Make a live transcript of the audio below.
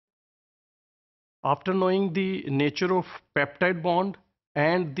After knowing the nature of peptide bond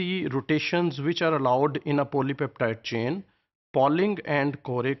and the rotations which are allowed in a polypeptide chain, Pauling and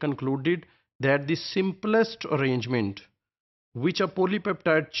Corey concluded that the simplest arrangement which a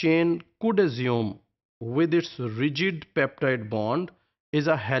polypeptide chain could assume with its rigid peptide bond is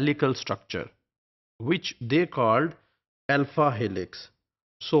a helical structure, which they called alpha helix.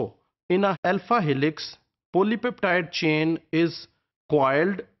 So, in a alpha helix, polypeptide chain is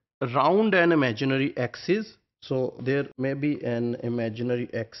coiled around an imaginary axis. So, there may be an imaginary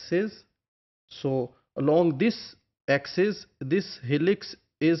axis. So, along this axis, this helix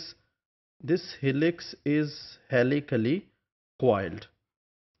is helically coiled.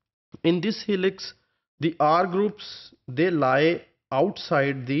 In this helix, the R groups they lie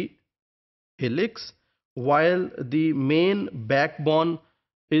outside the helix, while the main backbone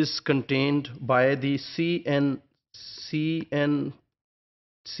is contained by the CN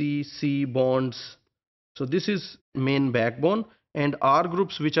bonds. So this is main backbone, and R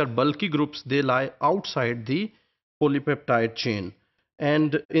groups, which are bulky groups, they lie outside the polypeptide chain.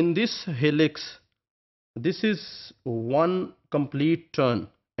 And in this helix, this is one complete turn,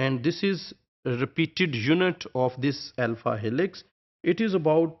 and this is a repeated unit of this alpha helix. It is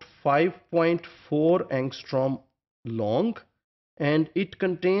about 5.4 angstrom long, and it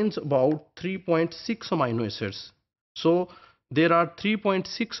contains about 3.6 amino acids. So there are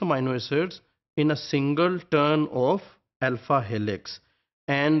 3.6 amino acids in a single turn of alpha helix,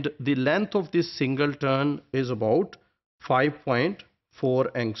 and the length of this single turn is about 5.4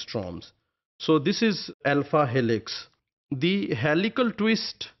 angstroms. So this is alpha helix. The helical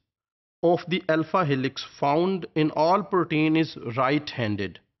twist of the alpha helix found in all protein is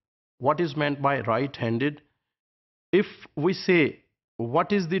right-handed. What is meant by right-handed? If we say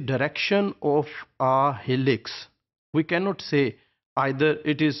what is the direction of a helix, we cannot say either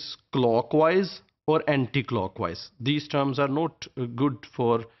it is clockwise or anti-clockwise. These terms are not good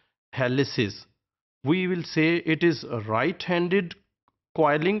for helices. We will say it is right-handed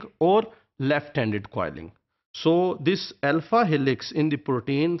coiling or left-handed coiling. So this alpha helix in the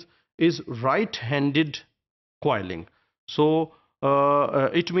proteins is right-handed coiling. So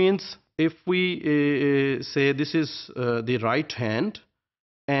it means if we say this is the right hand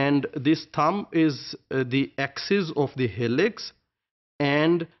and this thumb is the axis of the helix,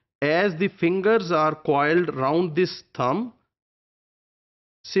 and as the fingers are coiled round this thumb,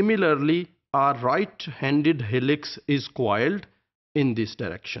 similarly our right-handed helix is coiled in this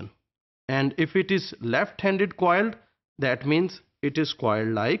direction. And if it is left-handed coiled, that means it is coiled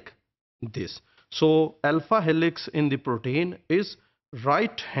like this. So alpha helix in the protein is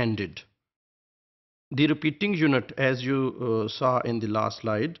right-handed. The repeating unit, as you saw in the last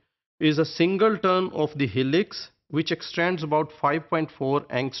slide, is a single turn of the helix which extends about 5.4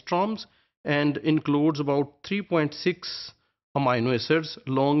 angstroms and includes about 3.6 amino acids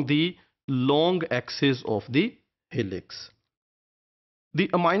along the long axis of the helix. The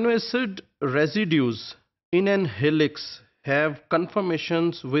amino acid residues in an helix have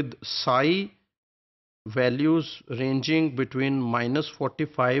conformations with psi values ranging between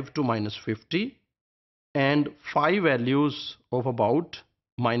 -45 to -50 and phi values of about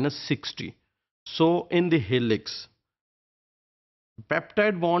 -60. So in the helix,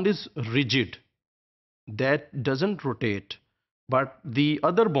 peptide bond is rigid, that doesn't rotate, but the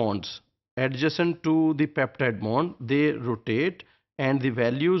other bonds adjacent to the peptide bond, they rotate, and the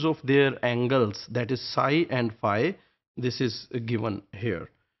values of their angles, that is psi and phi, this is given here.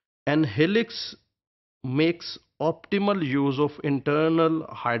 And helix makes optimal use of internal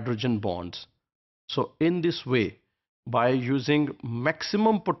hydrogen bonds. So in this way, by using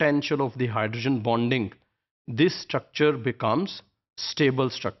maximum potential of the hydrogen bonding, this structure becomes stable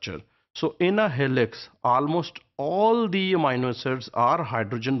structure. So in a helix, almost all the amino acids are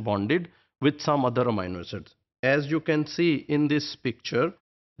hydrogen bonded with some other amino acids. As you can see in this picture,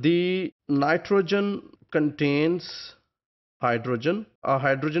 the nitrogen contains hydrogen. A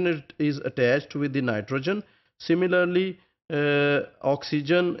hydrogen is attached with the nitrogen. Similarly,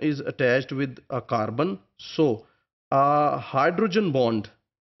 oxygen is attached with a carbon. So a hydrogen bond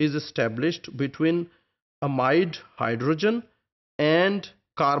is established between amide hydrogen and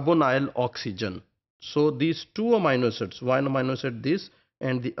carbonyl oxygen. So these two amino acids, one amino acid this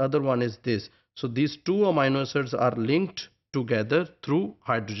and the other one is this. So these two amino acids are linked together through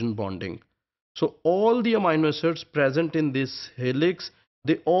hydrogen bonding. So all the amino acids present in this helix,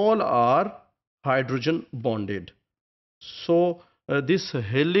 they all are hydrogen bonded. So this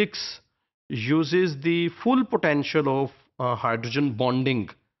helix uses the full potential of hydrogen bonding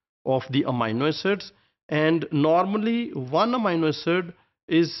of the amino acids, and normally one amino acid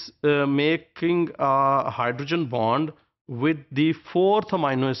is making a hydrogen bond with the fourth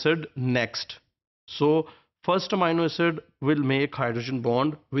amino acid next. So first amino acid will make hydrogen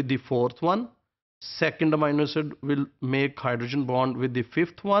bond with the fourth one, second amino acid will make hydrogen bond with the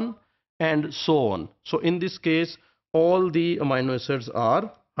fifth one, and so on. So in this case, all the amino acids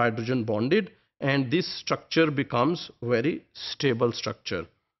are hydrogen bonded, and this structure becomes very stable structure.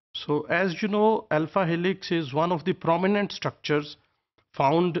 So as you know, alpha helix is one of the prominent structures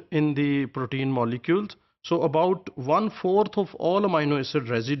found in the protein molecules. So about 1/4 of all amino acid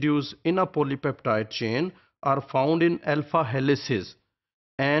residues in a polypeptide chain are found in alpha helices.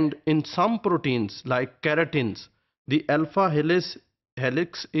 And in some proteins like keratins, the alpha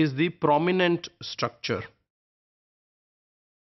helix is the prominent structure.